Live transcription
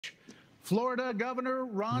Florida Governor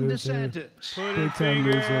Ron DeSantis. Big time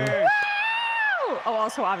loser. Oh,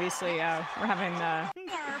 also, obviously, we're having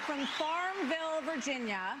from Farmville,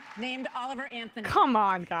 Virginia, named Oliver Anthony. Come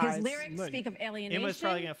on, guys. His lyrics speak of alienation, Emma's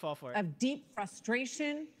probably gonna fall for it. of deep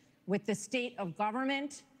frustration with the state of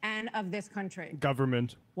government and of this country.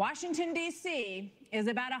 Government. Washington, D.C. is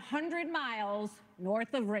about 100 miles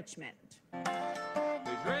north of Richmond.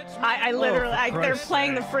 I literally, they're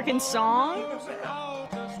playing the freaking song.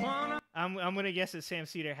 I'm gonna guess that Sam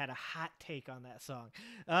Cedar had a hot take on that song.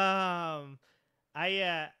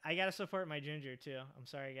 I gotta support my ginger too. I'm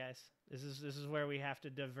sorry, guys. This is where we have to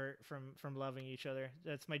divert from loving each other.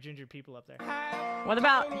 That's my ginger people up there. What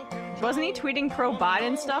about? Wasn't he tweeting pro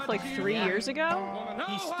Biden stuff like 3 years ago?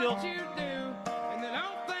 He's still.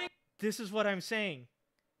 This is what I'm saying.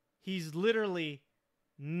 He's literally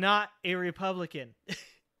not a Republican.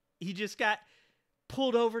 He just got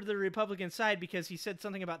pulled over to the Republican side because he said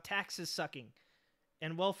something about taxes sucking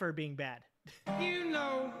and welfare being bad. You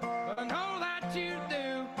know, I know that you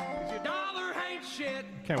do, 'cause your dollar ain't shit.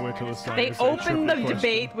 Can't wait till this song. They opened the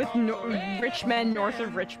debate with rich men north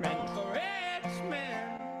of Richmond.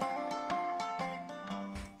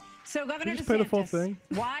 So, Governor just play the full DeSantis, thing?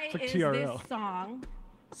 why It's like is TRL. this song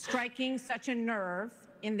striking such a nerve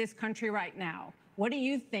in this country right now? What do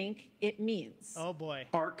you think it means? Oh boy.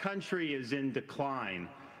 Our country is in decline.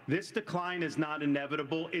 This decline is not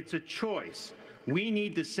inevitable, it's a choice. We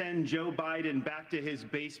need to send Joe Biden back to his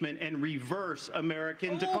basement and reverse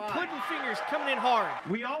American decline. Pudding fingers coming in hard.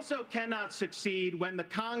 We also cannot succeed when the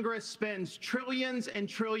Congress spends trillions and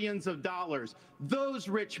trillions of dollars. Those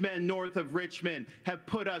rich men north of Richmond have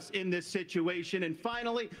put us in this situation. And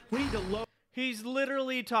finally, we need to lower. He's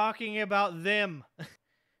literally talking about them.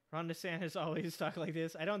 Ron DeSantis always talk like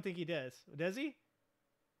this. I don't think he does. Does he?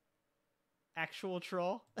 Actual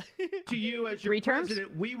troll. To you as your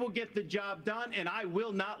president, we will get the job done, and I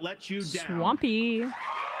will not let you down. Swampy.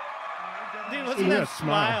 Dude, listen to that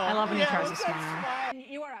smile. I love when he tries to smile.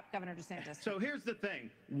 You are up, Governor DeSantis. So here's the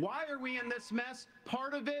thing. Why are we in this mess?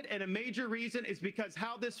 Part of it, and a major reason, is because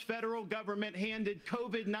how this federal government handled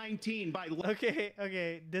COVID-19 by... Okay.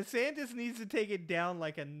 DeSantis needs to take it down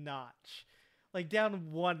like a notch. Like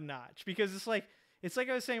down one notch. Because it's like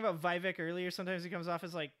I was saying about Vivek earlier. Sometimes he comes off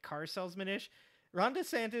as like car salesman-ish. Ron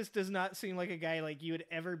DeSantis does not seem like a guy like you would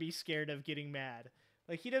ever be scared of getting mad.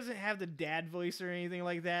 Like he doesn't have the dad voice or anything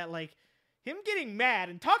like that. Like him getting mad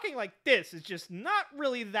and talking like this is just not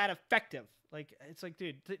really that effective. Like it's like,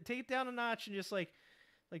 dude, take it down a notch and just like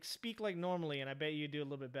speak like normally, and I bet you do a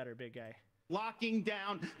little bit better, big guy. Locking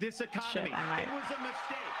down this economy. Shit, it was a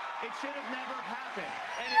mistake. It should have never happened.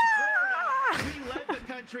 And in Florida, we led the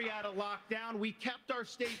country out of lockdown. We kept our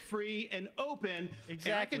state free and open.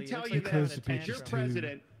 Exactly. And I can tell It's you like that the as your beaches,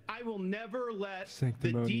 president, I will never let the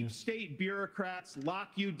Sanctimonious. deep state bureaucrats lock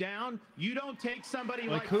you down. You don't take somebody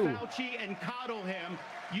Like like who? Fauci and coddle him.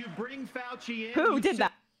 You bring Fauci in. Who did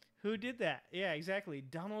that? Who did that? Yeah, exactly.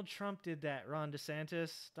 Donald Trump did that. Ron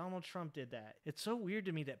DeSantis. Donald Trump did that. It's so weird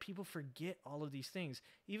to me that people forget all of these things.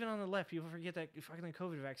 Even on the left, people forget that fucking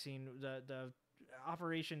COVID vaccine, the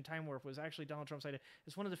Operation Time Warp was actually Donald Trump's idea.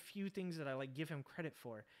 It's one of the few things that I like give him credit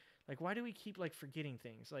for. Like, why do we keep like forgetting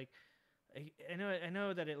things? Like, I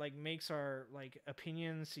know that it like makes our like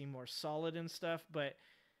opinions seem more solid and stuff, but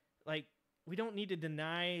like we don't need to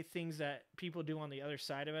deny things that people do on the other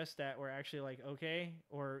side of us that were actually like okay,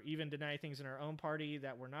 or even deny things in our own party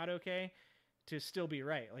that were not okay to still be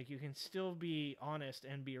right. Like you can still be honest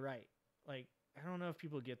and be right. Like I don't know if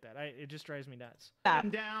people get that. It just drives me nuts.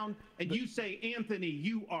 Down and you say, Anthony,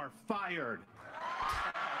 you are fired.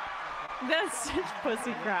 That's such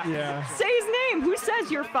pussy crap. Yeah. Say his name. Who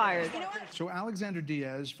says you're fired? So Alexander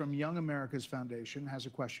Diaz from Young America's Foundation has a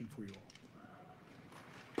question for you all.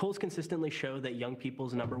 Polls consistently show that young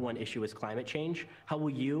people's #1 issue is climate change. How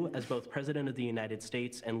will you, as both President of the United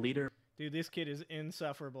States and leader... Dude, this kid is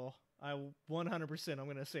insufferable. 100%, I'm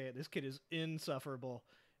going to say it. This kid is insufferable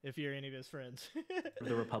if you're any of his friends. ...of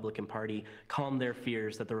the Republican Party calm their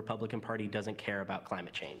fears that the Republican Party doesn't care about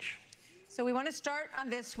climate change? So we want to start on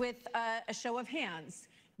this with a show of hands.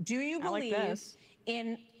 Do you believe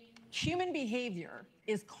in human behavior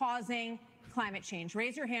is causing climate change?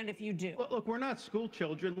 Raise your hand if you do. Look, we're not school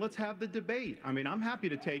children. Let's have the debate. I mean, I'm happy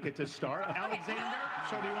to take it to start. Alexander?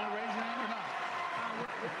 So do you want to raise your hand or not?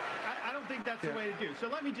 I don't think that's the way to do. So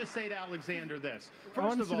let me just say to Alexander this. I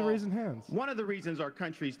want First to of see the all, raising hands. one of the reasons our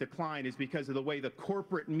country's decline is because of the way the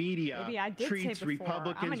corporate media Maybe I did say treats before, I'm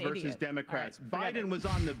Republicans an versus idiot. Democrats. All right, forget Biden it. was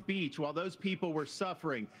on the beach while those people were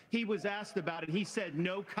suffering. He was asked about it. He said,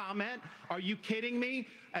 no comment. Are you kidding me?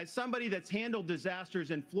 As somebody that's handled disasters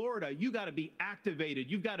in Florida, you got to be activated.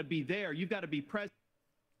 You've got to be there. You've got to be present.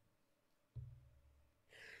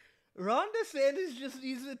 Ron DeSantis just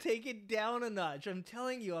needs to take it down a notch. I'm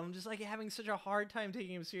telling you, I'm just like having such a hard time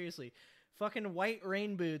taking him seriously. Fucking white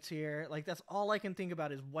rain boots here. Like, that's all I can think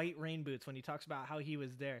about is white rain boots when he talks about how he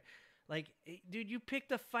was there. Like, dude, you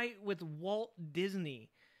picked a fight with Walt Disney.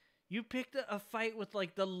 You picked a fight with,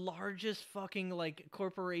 like, the largest fucking, like,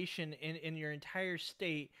 corporation in your entire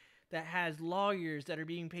state that has lawyers that are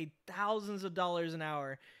being paid thousands of dollars an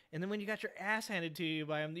hour. And then when you got your ass handed to you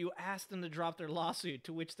by them, you asked them to drop their lawsuit,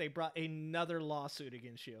 to which they brought another lawsuit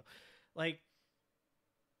against you. Like,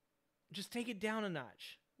 just take it down a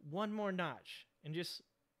notch. One more notch. And just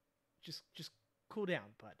cool down,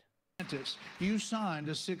 bud. You signed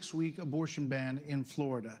a 6-week abortion ban in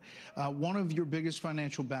Florida. One of your biggest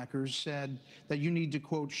financial backers said that you need to,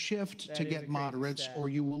 quote, shift That to is a get crazy moderates stat. or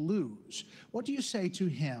you will lose. What do you say to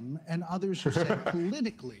him and others who say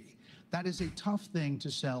politically that is a tough thing to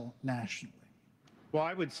sell nationally? Well,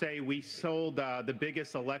 I would say we sold the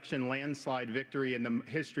biggest election landslide victory in the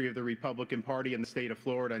history of the Republican Party in the state of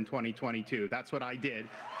Florida in 2022. That's what I did.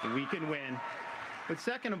 We can win. But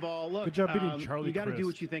second of all, look, Good job beating Charlie you got to do Crist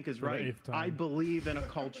what you think is for the right. 8th time. I believe in a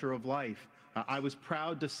culture of life. I was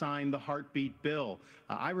proud to sign the heartbeat bill.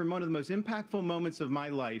 One of the most impactful moments of my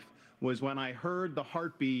life was when I heard the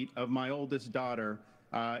heartbeat of my oldest daughter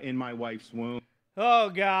in my wife's womb. Oh,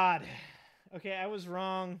 God. Okay, I was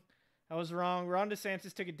wrong. I was wrong. Ron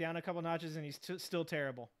DeSantis took it down a couple notches, and he's still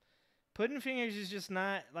terrible. Pudding Fingers is just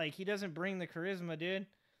not, like, he doesn't bring the charisma, dude.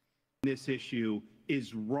 This issue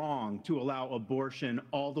is wrong to allow abortion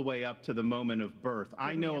all the way up to the moment of birth.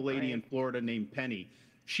 I know a lady in Florida named Penny.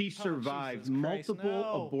 She survived Jesus Christ, multiple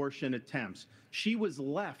no. abortion attempts. She was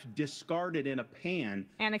left discarded in a pan.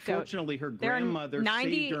 Anecdote. Fortunately, her There are grandmother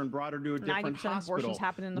 90 saved her and brought her to a different 90% of hospital. abortions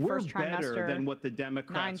happen in the We're first better trimester, than what the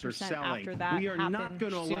Democrats are 9% selling. after that We are not happen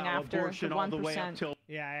going to soon allow after, abortion the all the way up 1%. till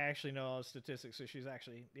Yeah, I actually know all the statistics, so she's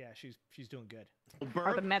actually, yeah, she's doing good. birth,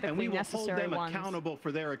 Are the medically and we will hold necessary them ones accountable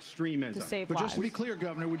for their extremism. to save But lives. just to be clear,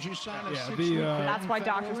 Governor, would you sign a Yeah, 6-week ban? That's why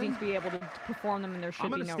doctors federally? need to be able to perform them, and there should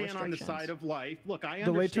I'm be going to no stand on the restrictions. side of life. Look, I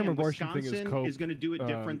The late-term understand abortion thing is Wisconsin cope. is going to do it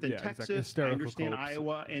different than Yeah, exactly. Texas. I Hysterical understand copes.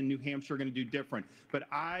 Iowa and New Hampshire are going to do different. But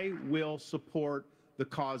I will support the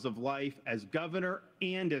cause of life as governor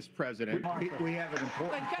and as president. We have an But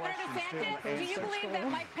important Governor question, DeSantis, do you believe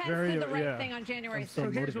that Mike Pence Very, did the right yeah. thing on January I'm so 6th?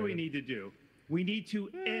 So here's what we motivated. need to do. We need to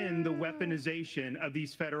end the weaponization of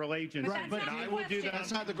these federal agents. But that's not I the will do question. that.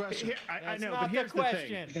 That's not the question. Here, I That's know, not but the here's the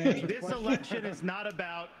question. thing. This election is not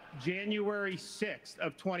about January 6th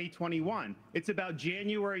of 2021. It's about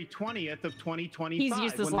January 20th of 2025. He's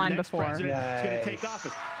used this when the line next before. president is going to take Nice.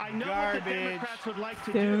 office. I know what Garbage. the Democrats would like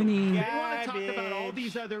to Phony. do. They want to talk about all Garbage.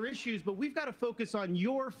 these other issues, but we've got to focus on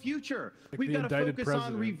your future. Like We've the got to indicted focus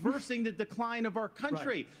on president. reversing the decline of our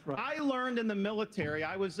country. I learned in the military,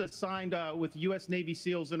 I was assigned with U.S. Navy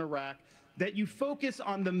SEALs in Iraq, that you focus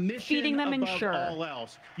on the mission Feeding them above ensure. all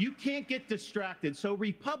else. You can't get distracted. So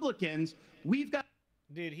Republicans, we've got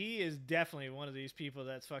Dude, he is definitely one of these people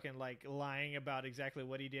that's fucking, like, lying about exactly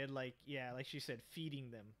what he did. Like, yeah, like she said,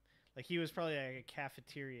 feeding them. Like, he was probably like a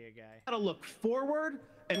cafeteria guy. to look forward,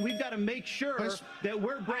 and we've got to make sure Vice- that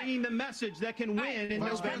we're bringing the message that can win in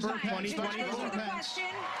Vice November President He's not 2021. answering the Pence. question.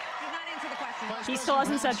 He's not answering the question. He still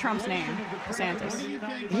hasn't said Trump's name,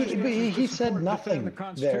 DeSantis. He said nothing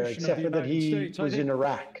there except for that he was in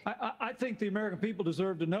Iraq. I think the American people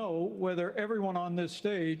deserve to know whether everyone on this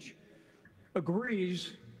stage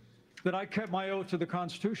agrees that I kept my oath to the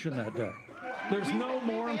Constitution that day. There's no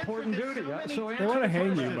more important duty. So They want to hang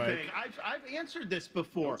you, Thing. Mike. I've answered this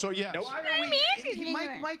before. So, yes.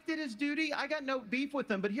 Mike did his duty. I got no beef with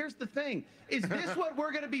him. But here's the thing: is this what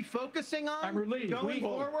we're going to be focusing on I'm relieved. going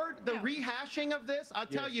forward? The rehashing of this? I'll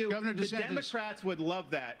tell you, Governor the DeSantis, Democrats would love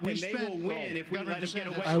that, we and they spent- will win if we Governor let him get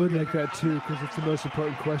DeSantis- away. I would like that too, because it's the most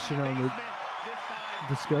important question on the This side,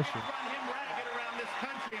 discussion. run him ragged around this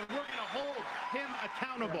country, and we're going to hold him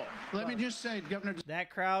accountable. Let me just say, Governor That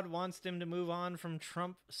crowd wants them to move on from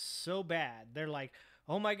Trump so bad. They're like,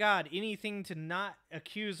 oh my God, anything to not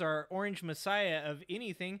accuse our orange messiah of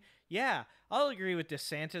anything. Yeah, I'll agree with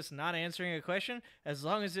DeSantis not answering a question as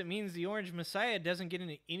long as it means the orange messiah doesn't get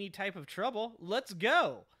into any type of trouble. Let's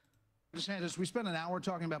go. DeSantis, we spent an hour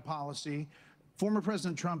talking about policy. Former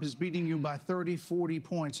President Trump is beating you by 30, 40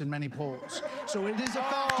 points in many polls. So it is a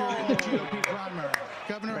factor in the GOP primary.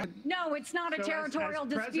 Governor. No, it's not a territorial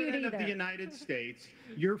dispute President either. of the United States,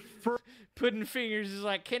 your first Pudding Fingers is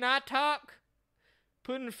like, can I talk?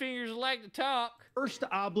 Pudding Fingers like to talk. First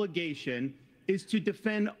obligation is to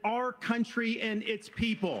defend our country and its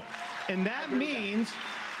people. And that means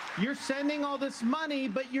you're sending all this money,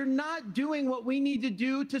 but you're not doing what we need to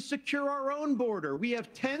do to secure our own border. We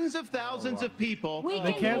have tens of thousands of people.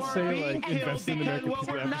 They can't say, like, invest in American people.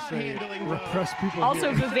 They have to say, repress people.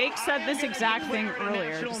 Also, here. Vivek said this exact thing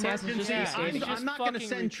earlier. DeSantis just restated. I'm not going to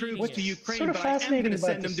send troops to Ukraine, sort of but I am going fascinating to about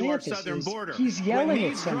send them to our DeSantis southern is border. he's yelling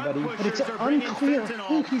at somebody, but it's unclear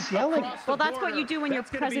who he's yelling at. Well, that's what you do when you're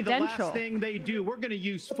presidential. That's the last thing they do. We're going to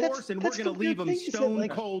use force, and we're going to leave them stone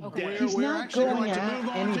cold dead. He's not going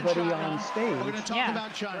at anybody on stage. We're going to talk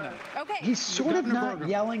about China. Okay. He's sort of not Berger.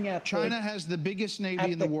 yelling at China has the biggest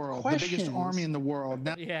navy in the world, the biggest army in the world.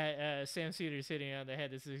 Now, Yeah, Sam Cedars hitting on the head.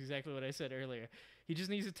 This is exactly what I said earlier. He just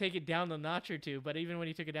needs to take it down a notch or two, but even when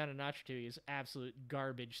he took it down a notch or two, he's absolute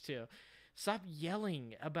garbage too. Stop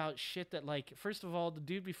yelling about shit that, like, first of all, the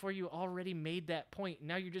dude before you already made that point.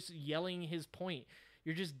 Now you're just yelling his point.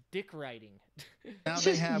 You're just dick riding. now It's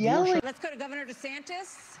they just have yelling. Let's go to Governor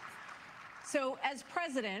DeSantis. So, as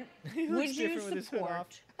president, He would looks you different with his hood support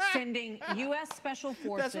off. sending U.S. Special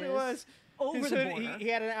Forces That's what it was. over His the hood, border he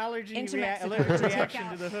had an allergy into allergic Mexico to take reaction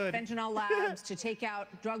out to the hood. fentanyl labs, to take out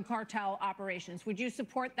drug cartel operations? Would you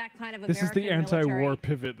support that kind of This is American the anti-war military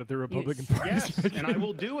pivot that the Republican use? Party Yes, is making. and I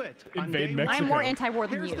will do it. On Invade day Mexico. I'm more anti-war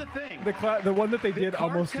than Here's you. the thing. The one that they did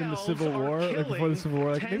almost in the cartels Civil are War, like before the Civil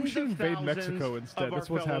War, like maybe we tens should of invade thousands Mexico of instead. our That's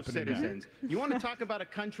what's fellow happening. citizens. You want to talk about a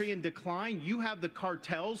country in decline? You have the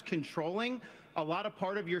cartels controlling a lot of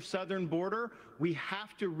part of your southern border. We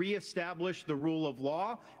have to reestablish the rule of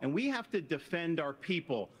law, and we have to defend our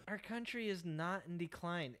people. Our country is not in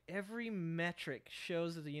decline. Every metric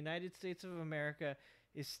shows that the United States of America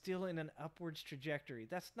is still in an upwards trajectory.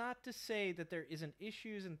 That's not to say that there isn't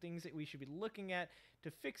issues and things that we should be looking at to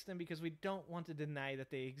fix them, because we don't want to deny that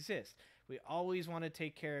they exist. We always want to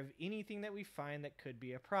take care of anything that we find that could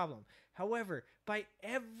be a problem. However, by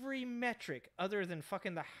every metric other than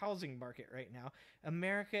fucking the housing market right now,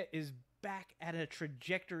 America is back at a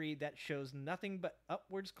trajectory that shows nothing but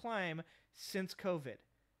upwards climb since COVID.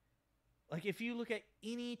 Like, if you look at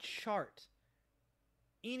any chart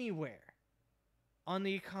anywhere on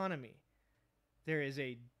the economy, there is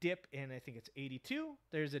a dip in, I think it's 82,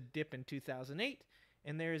 there's a dip in 2008,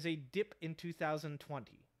 and there is a dip in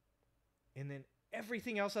 2020. And then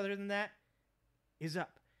everything else other than that is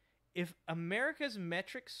up. If America's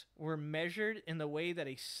metrics were measured in the way that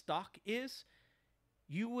a stock is,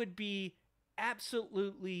 you would be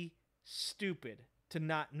absolutely stupid to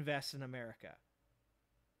not invest in America,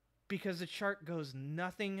 because the chart goes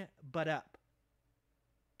nothing but up.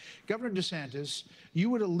 Governor DeSantis, you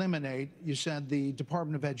would eliminate, you said, the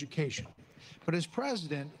Department of Education. But as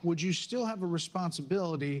president, would you still have a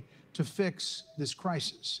responsibility to fix this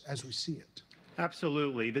crisis as we see it?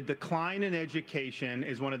 Absolutely. The decline in education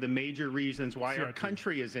is one of the major reasons why our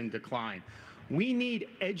country is in decline. We need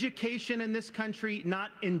education in this country,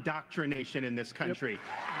 not indoctrination in this country.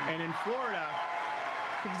 And in Florida,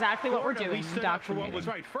 Exactly what we're Florida, doing. we stood up for what was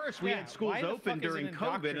right. First, we had schools open during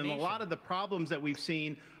COVID, and a lot of the problems that we've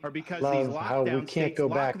seen are because these Love how lockdown we can't states go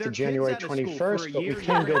locked back their to kids January out of school for 21st, a but we year, can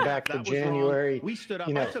year and go a half. back to That was wrong. January, We stood up.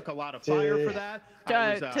 you know, I took a lot of fire for that.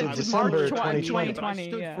 I was December really 2020. but I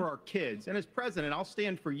stood for our kids. And as president, I'll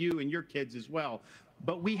stand for you and your kids as well.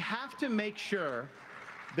 But we have to make sure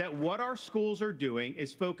that what our schools are doing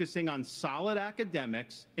is focusing on solid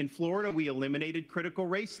academics. In Florida, we eliminated critical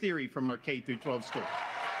race theory from our K through 12 schools.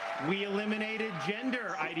 We eliminated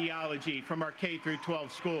gender ideology from our K through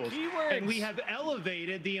 12 schools. And we have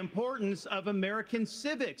elevated the importance of American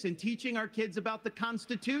civics and teaching our kids about the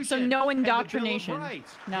Constitution. So no and the Bill of indoctrination.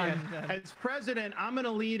 Rights. None. As president, I'm going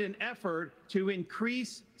to lead an effort to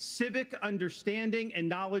increase civic understanding and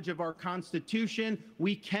knowledge of our Constitution.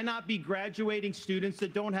 We cannot be graduating students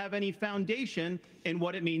that don't have any foundation in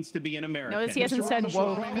what it means to be an American. Notice he hasn't said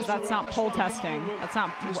woke, because that's not poll testing. That's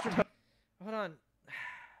not. Hold on.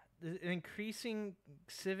 The increasing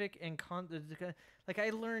civic and like,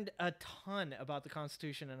 I learned a ton about the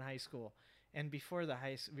Constitution in high school and before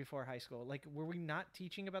high school. Like, were we not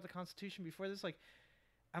teaching about the Constitution before this? Like,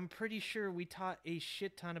 I'm pretty sure we taught a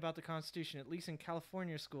shit ton about the Constitution, at least in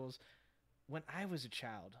California schools, when I was a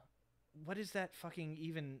child. What is that fucking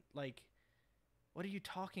even, like, What are you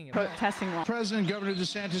talking about? Testing one. President Governor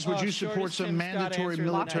DeSantis, would you support some mandatory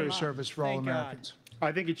military service for all Americans?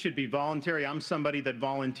 I think it should be voluntary. I'm somebody that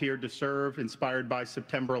volunteered to serve, inspired by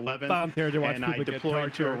September 11th, Volunteered to watch and I people get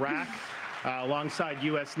deployed to tortured. Iraq alongside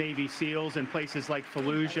U.S. Navy SEALs in places like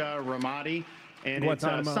Fallujah, Ramadi. And it's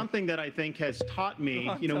something that I think has taught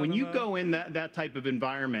me, you know, when you go in that type of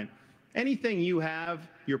environment, anything you have,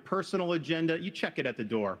 your personal agenda, you check it at the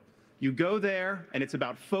door. You go there, and it's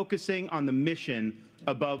about focusing on the mission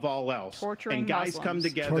above all else. Torturing and guys Muslims. come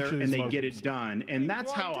together and they get it done. And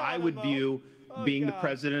that's how I would view being the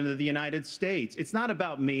president of the United States. It's not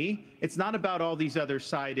about me. It's not about all these other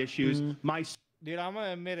side issues. Dude, I'm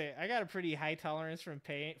gonna admit it. I got a pretty high tolerance for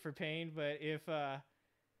pain, but if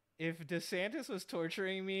DeSantis was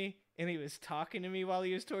torturing me and he was talking to me while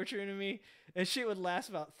he was torturing me, that shit would last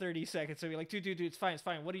about 30 seconds. So I'd be like, dude, it's fine.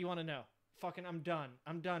 What do you want to know? Fucking, I'm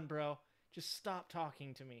done, bro. Just stop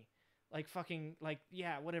talking to me. Like, fucking, like,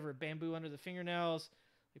 yeah, whatever. Bamboo under the fingernails,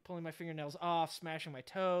 like pulling my fingernails off, smashing my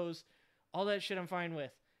toes. All that shit I'm fine with.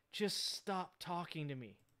 Just stop talking to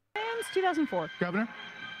me. And 2004. Governor?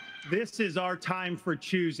 This is our time for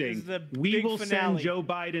choosing. We will send Joe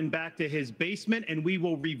Biden back to his basement, and we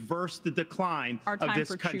will reverse the decline of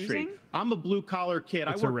this country. Choosing? I'm a blue-collar kid.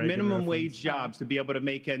 I work minimum wage jobs to be able to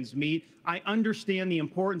make ends meet. I understand the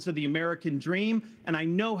importance of the American dream, and I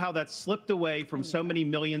know how that's slipped away from so many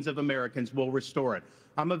millions of Americans. We'll restore it.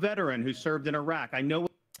 I'm a veteran who served in Iraq. I know.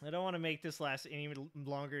 I don't want to make this last any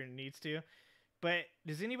longer than it needs to, but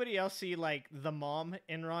does anybody else see, like, the mom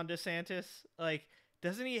in Ron DeSantis? Like,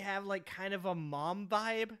 doesn't he have, like, kind of a mom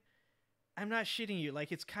vibe? I'm not shitting you.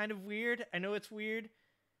 Like, it's kind of weird. I know it's weird,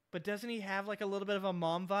 but doesn't he have, like, a little bit of a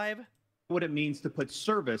mom vibe? What it means to put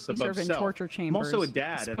service above in self. torture chambers, I'm also a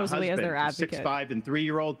dad and a husband, as their a advocate. 6'5" and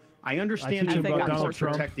 3-year-old. I understand the importance of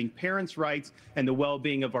protecting parents' rights and the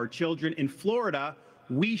well-being of our children. In Florida,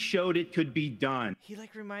 we showed it could be done. He,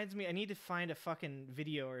 like, reminds me, I need to find a fucking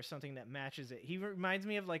video or something that matches it. He reminds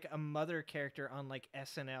me of, like, a mother character on, like,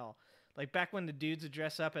 SNL. Like, back when the dudes would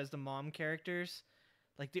dress up as the mom characters,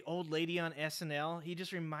 like the old lady on SNL, he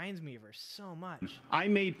just reminds me of her so much. I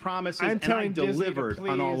made promises and I delivered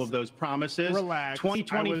on all of those promises. Relax.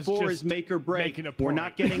 2024 is make or break. We're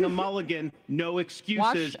not getting a mulligan. No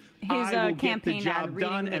excuses. I will get the job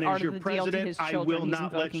done, and as your president, I will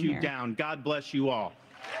not let you down. God bless you all.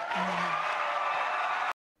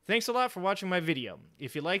 Thanks a lot for watching my video.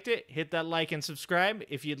 If you liked it, hit that like and subscribe.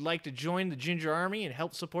 If you'd like to join the Ginger Army and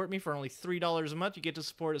help support me for only $3 a month, you get to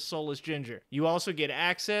support a soulless ginger. You also get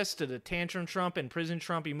access to the Tantrum Trump and Prison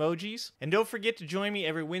Trump emojis. And don't forget to join me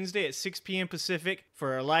every Wednesday at 6 p.m. Pacific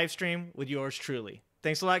for our live stream with yours truly.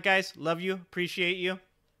 Thanks a lot, guys. Love you. Appreciate you.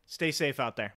 Stay safe out there.